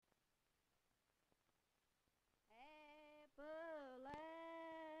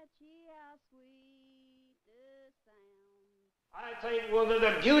I think one of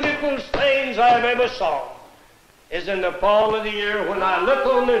the beautiful things I've ever saw is in the fall of the year when I look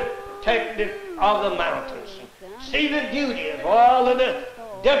on the technique of the mountains and see the beauty of all of the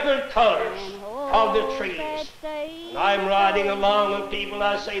different colors of the trees. And I'm riding along and people,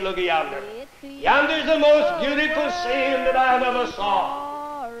 I say, look yonder. Yonder's the most beautiful scene that I've ever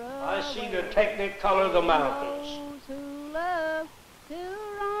saw. I see the technic color of the mountains.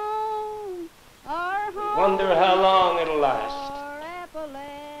 We wonder how long it'll last.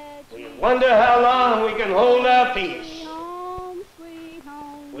 We wonder how long we can hold our peace.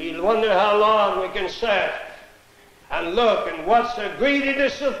 We wonder how long we can sit and look and watch the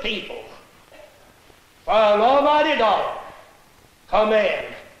greediness of people for an almighty dollar come in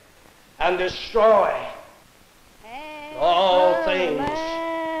and destroy all things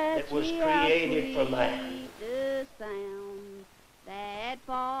that was created for man.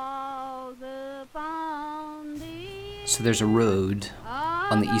 So there's a road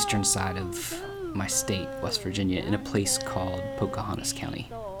on the eastern side of my state, West Virginia, in a place called Pocahontas County.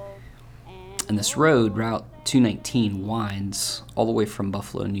 And this road, Route 219, winds all the way from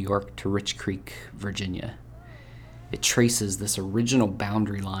Buffalo, New York to Rich Creek, Virginia. It traces this original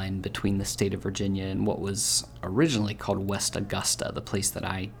boundary line between the state of Virginia and what was originally called West Augusta, the place that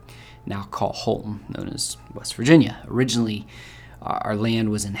I now call Holton, known as West Virginia. Originally, our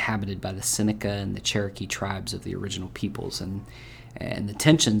land was inhabited by the Seneca and the Cherokee tribes of the original peoples, and the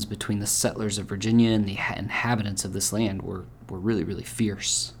tensions between the settlers of Virginia and the inhabitants of this land were really, really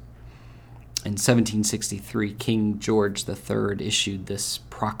fierce. In 1763, King George III issued this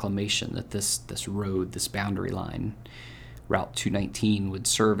proclamation that this road, this boundary line, Route 219, would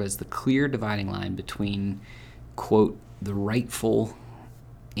serve as the clear dividing line between, quote, the rightful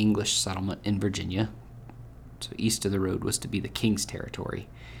English settlement in Virginia, so east of the road was to be the King's territory,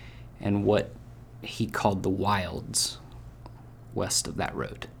 and what he called the wilds west of that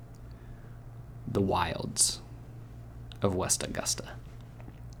road. The wilds of West Augusta.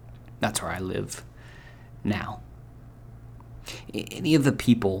 That's where I live now. Any of the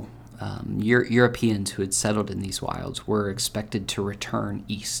people, Europeans who had settled in these wilds, were expected to return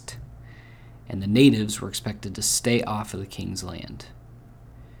east, and the natives were expected to stay off of the King's land.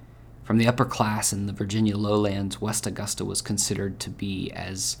 From the upper class in the Virginia lowlands, West Augusta was considered to be,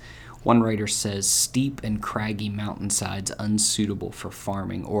 as one writer says, steep and craggy mountainsides unsuitable for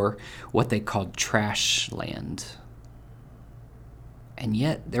farming, or what they called trash land. And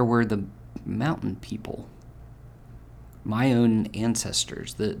yet there were the mountain people, my own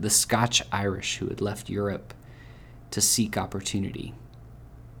ancestors, the Scotch-Irish who had left Europe to seek opportunity.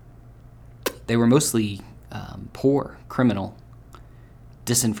 They were mostly poor, criminal,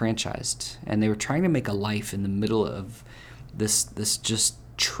 disenfranchised, and they were trying to make a life in the middle of this just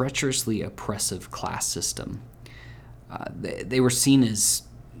treacherously oppressive class system. They were seen as,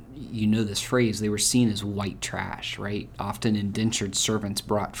 you know this phrase, they were seen as white trash, right? Often indentured servants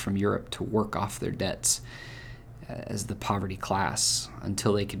brought from Europe to work off their debts as the poverty class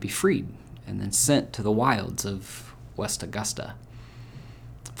until they could be freed and then sent to the wilds of West Augusta.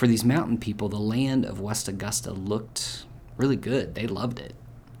 For these mountain people, the land of West Augusta looked really good. They loved it.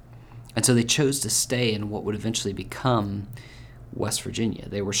 And so they chose to stay in what would eventually become West Virginia.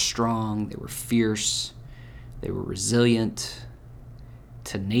 They were strong, they were fierce, they were resilient,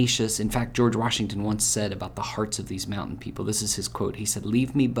 tenacious. In fact, George Washington once said about the hearts of these mountain people, this is his quote, he said,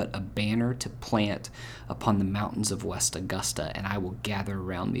 "Leave me but a banner to plant upon the mountains of West Augusta, and I will gather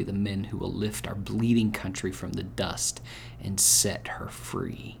around me the men who will lift our bleeding country from the dust and set her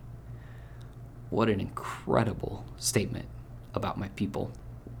free." What an incredible statement about my people.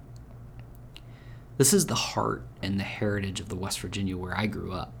 This is the heart and the heritage of the West Virginia where I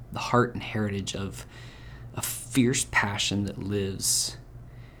grew up, the heart and heritage of a fierce passion that lives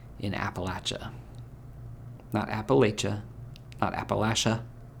in Appalachia. Not Appalachia, not Appalachia,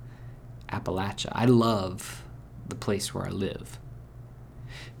 Appalachia. I love the place where I live.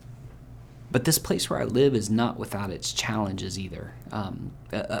 But this place where I live is not without its challenges either.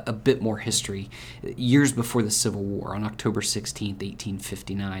 A bit more history. Years before the Civil War, on October 16th,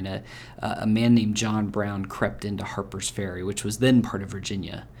 1859, a man named John Brown crept into Harper's Ferry, which was then part of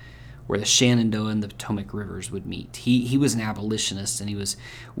Virginia, where the Shenandoah and the Potomac rivers would meet. He was an abolitionist, and he was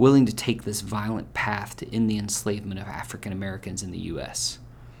willing to take this violent path to end the enslavement of African Americans in the U.S.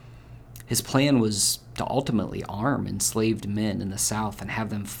 His plan was to ultimately arm enslaved men in the South and have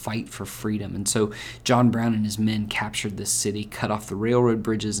them fight for freedom. And so John Brown and his men captured this city, cut off the railroad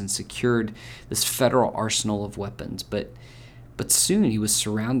bridges, and secured this federal arsenal of weapons. But soon he was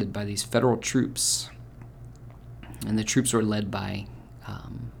surrounded by these federal troops, and the troops were led by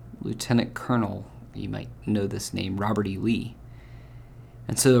Lieutenant Colonel, you might know this name, Robert E. Lee.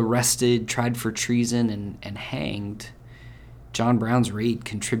 And so arrested, tried for treason, and hanged, John Brown's raid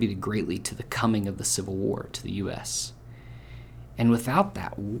contributed greatly to the coming of the Civil War to the U.S. And without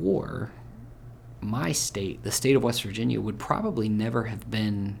that war, my state, the state of West Virginia, would probably never have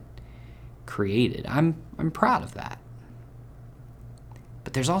been created. I'm proud of that.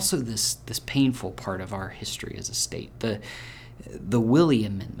 But there's also this painful part of our history as a state. The Willey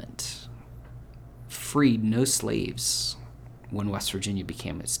Amendment freed no slaves when West Virginia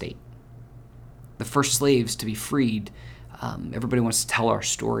became a state. The first slaves to be freed, everybody wants to tell our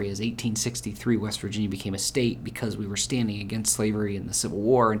story as 1863 West Virginia became a state because we were standing against slavery in the Civil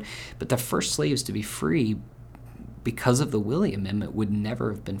War. But the first slaves to be free because of the Willey Amendment would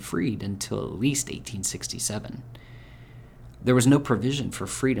never have been freed until at least 1867. There was no provision for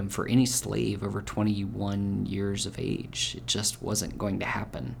freedom for any slave over 21 years of age. It just wasn't going to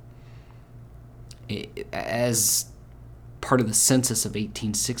happen. As part of the census of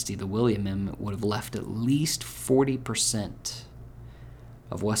 1860, the Willey Amendment would have left at least 40%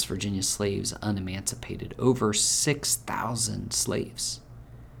 of West Virginia slaves unemancipated, over 6,000 slaves.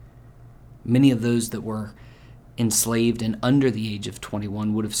 Many of those that were enslaved and under the age of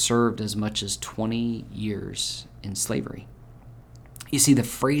 21 would have served as much as 20 years in slavery. You see, the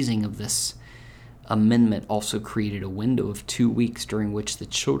phrasing of this amendment also created a window of 2 weeks during which the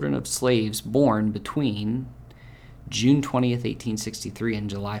children of slaves born between June 20th, 1863 and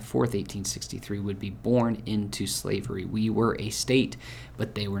July 4th, 1863 would be born into slavery. We were a state,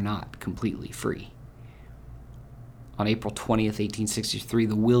 but they were not completely free. On April 20th, 1863,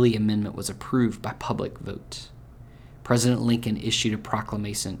 the Willey Amendment was approved by public vote. President Lincoln issued a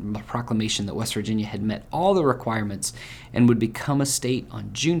proclamation that West Virginia had met all the requirements and would become a state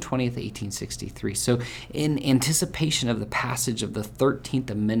on June 20th, 1863. So in anticipation of the passage of the 13th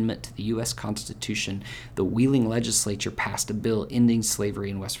Amendment to the U.S. Constitution, the Wheeling legislature passed a bill ending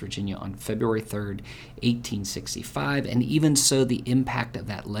slavery in West Virginia on February 3rd, 1865. And even so, the impact of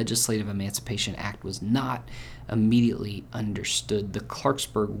that Legislative Emancipation Act was not immediately understood. The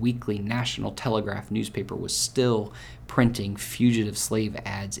Clarksburg Weekly National Telegraph newspaper was still printing fugitive slave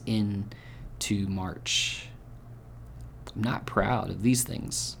ads into March. I'm not proud of these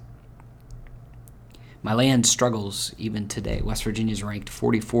things. My land struggles even today. West Virginia is ranked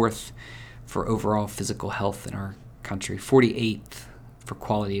 44th for overall physical health in our country, 48th for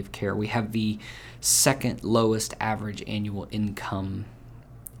quality of care. We have the second lowest average annual income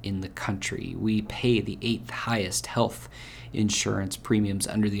in the country. We pay the 8th highest health insurance premiums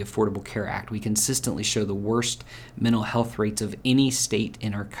under the Affordable Care Act. We consistently show the worst mental health rates of any state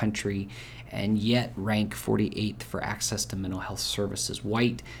in our country, and yet rank 48th for access to mental health services.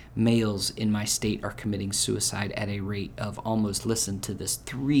 White males in my state are committing suicide at a rate of almost, listen to this,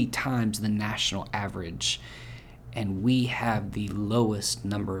 3 times the national average. And we have the lowest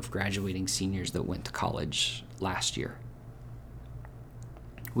number of graduating seniors that went to college last year.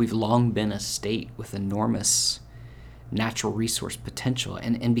 We've long been a state with enormous natural resource potential.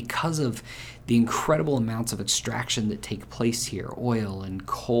 And because of the incredible amounts of extraction that take place here, oil and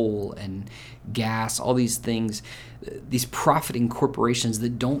coal and gas, all these things, these profiting corporations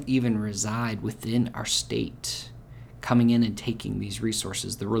that don't even reside within our state, coming in and taking these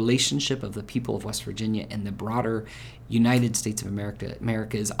resources, the relationship of the people of West Virginia and the broader United States of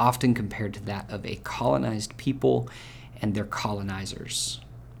America is often compared to that of a colonized people and their colonizers.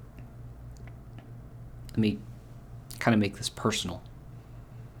 Let me kind of make this personal.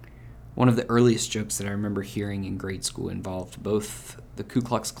 One of the earliest jokes that I remember hearing in grade school involved both the Ku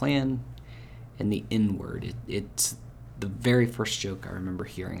Klux Klan and the N-word. It's the very first joke I remember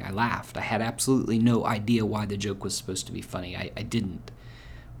hearing. I laughed. I had absolutely no idea why the joke was supposed to be funny. I didn't.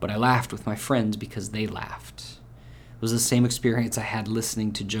 But I laughed with my friends because they laughed. It was the same experience I had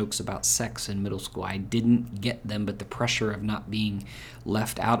listening to jokes about sex in middle school. I didn't get them, but the pressure of not being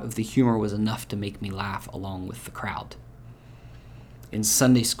left out of the humor was enough to make me laugh along with the crowd. In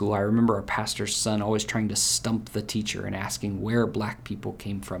Sunday school, I remember our pastor's son always trying to stump the teacher and asking where black people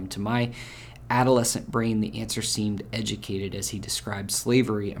came from. To my adolescent brain, the answer seemed educated as he described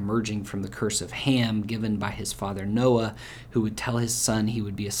slavery emerging from the curse of Ham given by his father Noah, who would tell his son he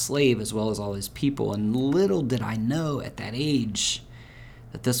would be a slave as well as all his people. And little did I know at that age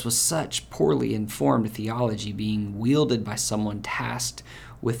that this was such poorly informed theology being wielded by someone tasked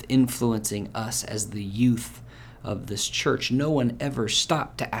with influencing us as the youth of this church. No one ever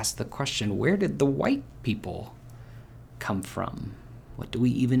stopped to ask the question, where did the white people come from? What do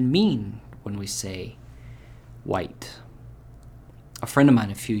we even mean when we say white? A friend of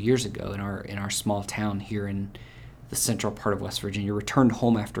mine a few years ago in our small town here in the central part of West Virginia, returned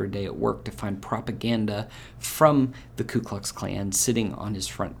home after a day at work to find propaganda from the Ku Klux Klan sitting on his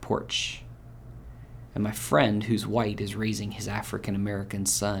front porch. And my friend, who's white, is raising his African-American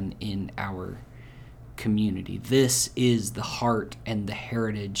son in our community. This is the heart and the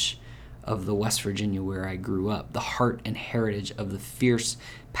heritage of the West Virginia where I grew up, the heart and heritage of the fierce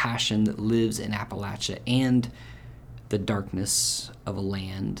passion that lives in Appalachia and the darkness of a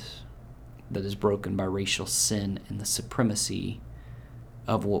land that is broken by racial sin and the supremacy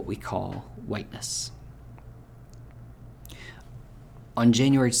of what we call whiteness. On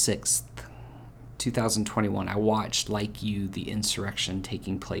January 6th, 2021, I watched, like you, the insurrection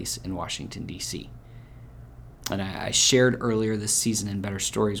taking place in Washington, D.C. And I shared earlier this season in Better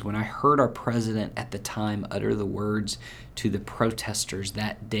Stories when I heard our president at the time utter the words to the protesters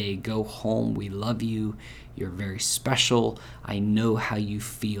that day, "Go home, we love you, you're very special, I know how you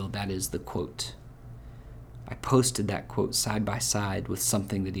feel." That is the quote. I posted that quote side by side with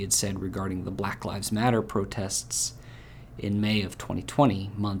something that he had said regarding the Black Lives Matter protests in May of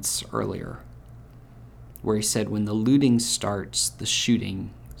 2020, months earlier, where he said, "When the looting starts, the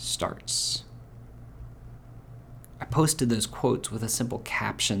shooting starts." I posted those quotes with a simple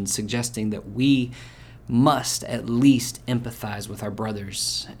caption suggesting that we must at least empathize with our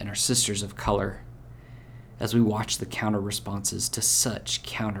brothers and our sisters of color as we watch the counter responses to such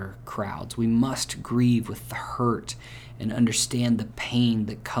counter crowds. We must grieve with the hurt and understand the pain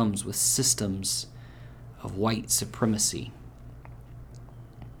that comes with systems of white supremacy.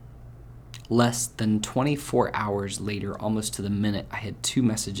 Less than 24 hours later, almost to the minute, I had 2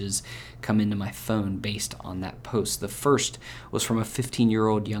 messages come into my phone based on that post. The first was from a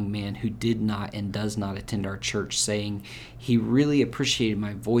 15-year-old young man who did not and does not attend our church, saying he really appreciated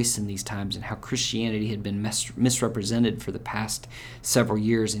my voice in these times and how Christianity had been misrepresented for the past several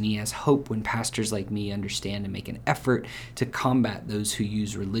years, and he has hope when pastors like me understand and make an effort to combat those who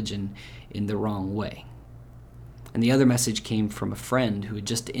use religion in the wrong way. And the other message came from a friend who had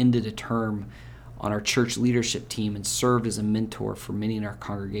just ended a term on our church leadership team and served as a mentor for many in our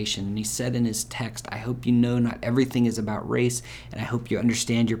congregation. And he said in his text, "I hope you know not everything is about race, and I hope you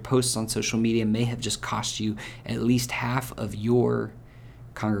understand your posts on social media may have just cost you at least half of your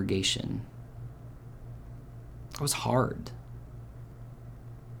congregation." It was hard.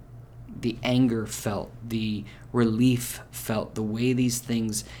 The anger felt, the relief felt, the way these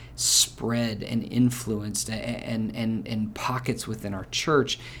things spread and influenced and pockets within our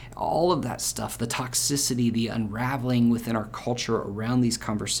church, all of that stuff, the toxicity, the unraveling within our culture around these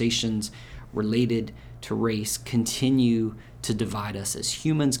conversations related to race continue to divide us as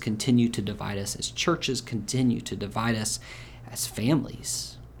humans, continue to divide us as churches, continue to divide us as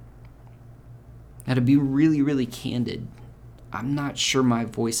families. Now, to be really, really candid, I'm not sure my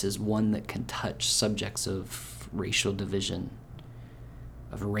voice is one that can touch subjects of racial division,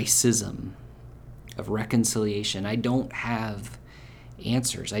 of racism, of reconciliation. I don't have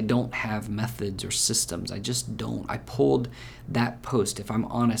answers. I don't have methods or systems. I just don't. I pulled that post, if I'm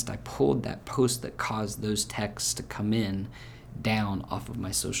honest, I pulled that post that caused those texts to come in down off of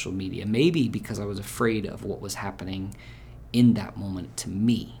my social media. Maybe because I was afraid of what was happening in that moment to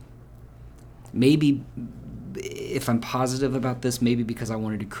me. Maybe, if I'm positive about this, maybe because I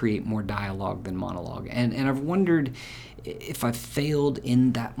wanted to create more dialogue than monologue. And I've wondered if I failed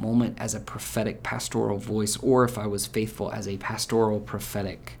in that moment as a prophetic pastoral voice, or if I was faithful as a pastoral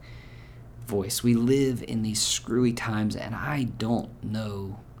prophetic voice. We live in these screwy times, and I don't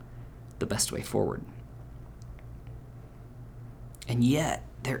know the best way forward. And yet,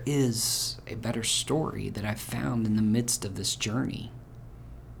 there is a better story that I've found in the midst of this journey.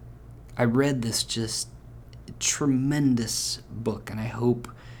 I read this just tremendous book, and I hope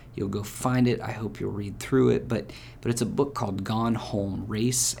you'll go find it. I hope you'll read through it, but it's a book called Gone Home,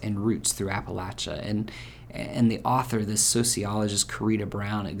 Race and Roots Through Appalachia. And the author, this sociologist, Corrida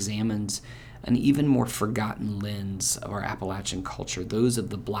Brown, examines an even more forgotten lens of our Appalachian culture, those of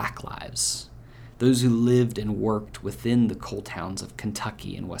the Black lives, those who lived and worked within the coal towns of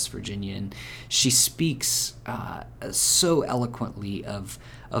Kentucky and West Virginia. And she speaks so eloquently of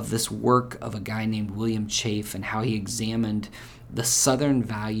this work of a guy named William Chafe and how he examined the Southern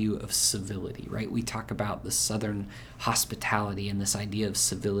value of civility, right? We talk about the Southern hospitality and this idea of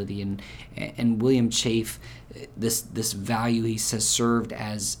civility. And William Chafe, this value, he says, served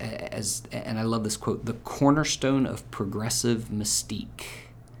as, and I love this quote, the cornerstone of progressive mystique.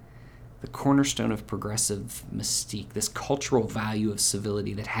 The cornerstone of progressive mystique, this cultural value of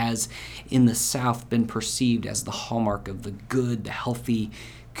civility that has in the South been perceived as the hallmark of the good, the healthy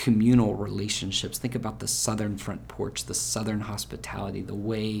communal relationships. Think about the southern front porch, the southern hospitality, the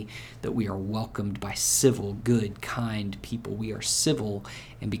way that we are welcomed by civil, good, kind people. We are civil,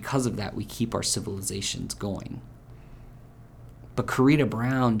 and because of that, we keep our civilizations going. But Corrida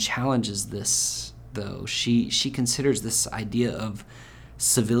Brown challenges this, though. She considers this idea of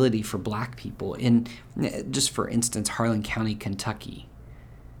civility for black people in, just for instance, Harlan County, Kentucky.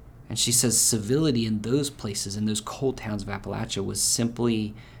 And she says civility in those places, in those coal towns of Appalachia, was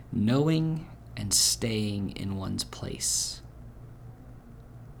simply knowing and staying in one's place.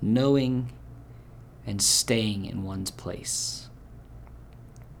 Knowing and staying in one's place.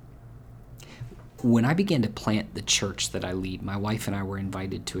 When I began to plant the church that I lead, my wife and I were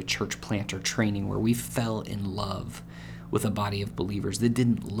invited to a church planter training where we fell in love with a body of believers that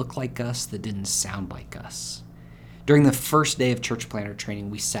didn't look like us, that didn't sound like us. During the first day of church planter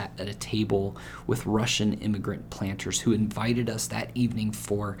training, we sat at a table with Russian immigrant planters who invited us that evening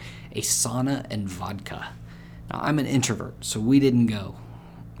for a sauna and vodka. Now, I'm an introvert, so we didn't go,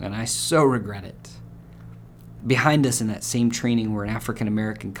 and I so regret it. Behind us in that same training were an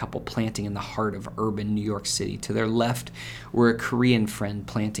African-American couple planting in the heart of urban New York City. To their left were a Korean friend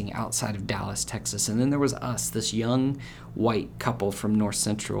planting outside of Dallas, Texas. And then there was us, this young white couple from North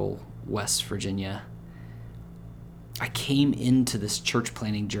Central West Virginia. I came into this church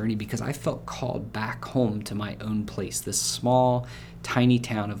planting journey because I felt called back home to my own place, this small, tiny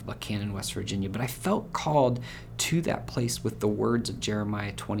town of Buchanan, West Virginia. But I felt called to that place with the words of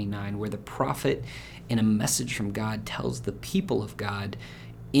Jeremiah 29, where the prophet, in a message from God, tells the people of God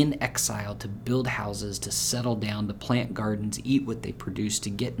in exile to build houses, to settle down, to plant gardens, eat what they produce, to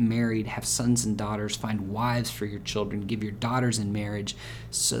get married, have sons and daughters, find wives for your children, give your daughters in marriage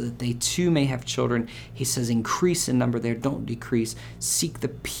so that they too may have children. He says, increase in number there, don't decrease. Seek the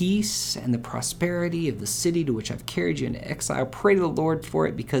peace and the prosperity of the city to which I've carried you into exile. Pray to the Lord for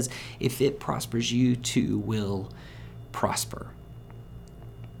it, because if it prospers, you too will prosper.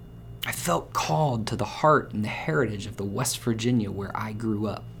 I felt called to the heart and the heritage of the West Virginia where I grew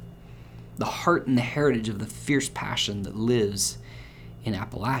up, the heart and the heritage of the fierce passion that lives in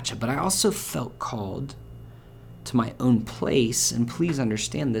Appalachia. But I also felt called to my own place, and please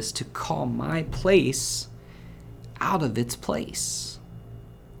understand this, to call my place out of its place.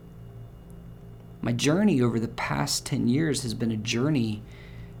 My journey over the past 10 years has been a journey,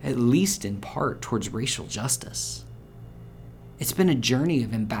 at least in part, towards racial justice. It's been a journey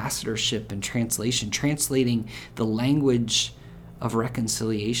of ambassadorship and translation, translating the language of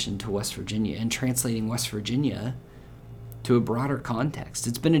reconciliation to West Virginia and translating West Virginia to a broader context.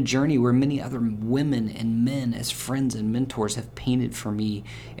 It's been a journey where many other women and men as friends and mentors have painted for me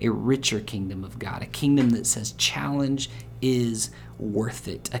a richer kingdom of God, a kingdom that says challenge is worth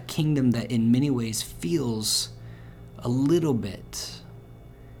it, a kingdom that in many ways feels a little bit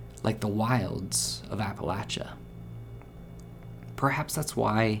like the wilds of Appalachia. Perhaps that's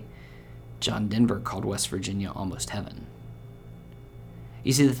why John Denver called West Virginia almost heaven.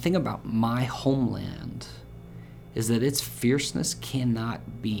 You see, the thing about my homeland is that its fierceness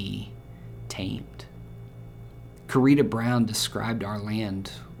cannot be tamed. Corrida Brown described our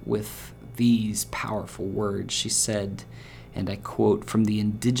land with these powerful words. She said, and I quote, "From the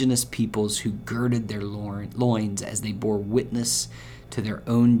indigenous peoples who girded their loins as they bore witness to their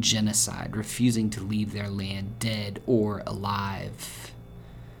own genocide, refusing to leave their land dead or alive,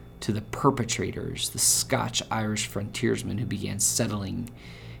 to the perpetrators, the Scotch-Irish frontiersmen who began settling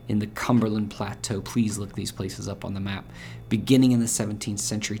in the Cumberland Plateau," please look these places up on the map, beginning in the 17th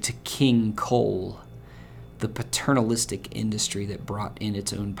century, to King Coal, the paternalistic industry that brought in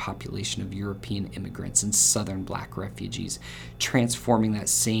its own population of European immigrants and Southern black refugees, transforming that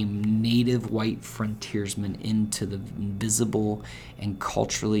same native white frontiersman into the invisible and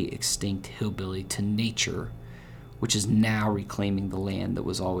culturally extinct hillbilly, to nature, which is now reclaiming the land that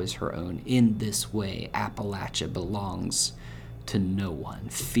was always her own. In this way, Appalachia belongs to no one.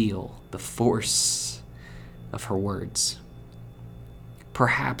 Feel the force of her words.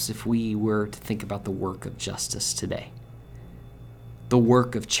 Perhaps if we were to think about the work of justice today, the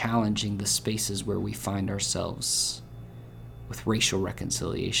work of challenging the spaces where we find ourselves with racial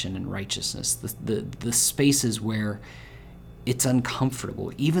reconciliation and righteousness, the spaces where it's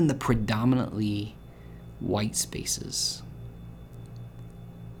uncomfortable, even the predominantly white spaces,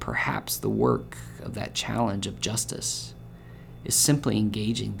 perhaps the work of that challenge of justice is simply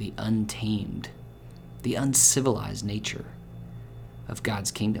engaging the untamed, the uncivilized nature of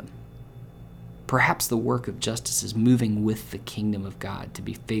God's kingdom. Perhaps the work of justice is moving with the kingdom of God to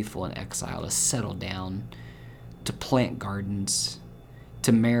be faithful in exile, to settle down, to plant gardens,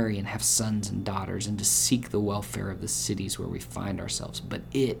 to marry and have sons and daughters, and to seek the welfare of the cities where we find ourselves. But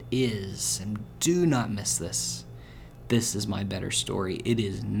it is, and do not miss this, this is my better story. It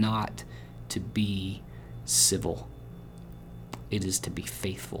is not to be civil. It is to be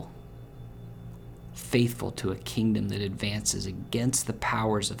faithful. Faithful to a kingdom that advances against the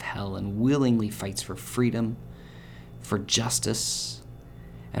powers of hell and willingly fights for freedom, for justice,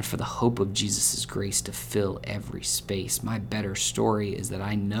 and for the hope of Jesus' grace to fill every space. My better story is that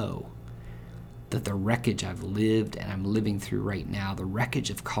I know that the wreckage I've lived and I'm living through right now, the wreckage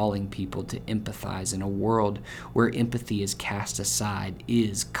of calling people to empathize in a world where empathy is cast aside,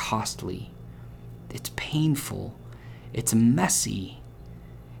 is costly. It's painful. It's messy.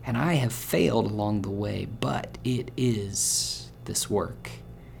 And I have failed along the way, but it is this work.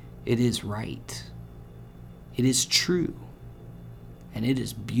 It is right. It is true. And it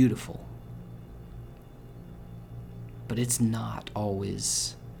is beautiful. But it's not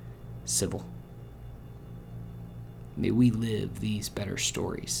always civil. May we live these better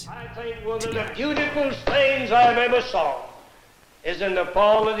stories. I think one of the beautiful things I've ever saw is in the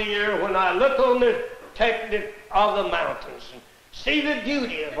fall of the year when I look on the technique of the mountains and see the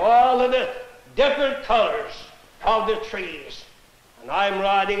beauty of all of the different colors of the trees. And I'm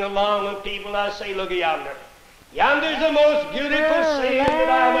riding along with people, I say, look yonder. Yonder's the most beautiful scene that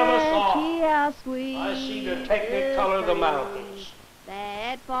I've ever saw. I see the technic color of the mountains.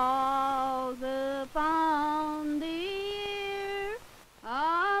 That falls upon the ear.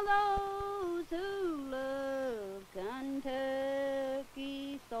 All those who love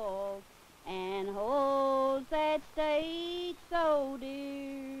Kentucky soil and holds that state so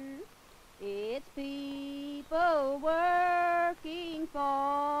dear. It's people working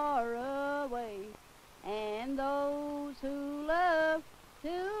far away, and those who love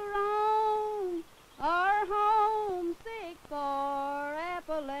to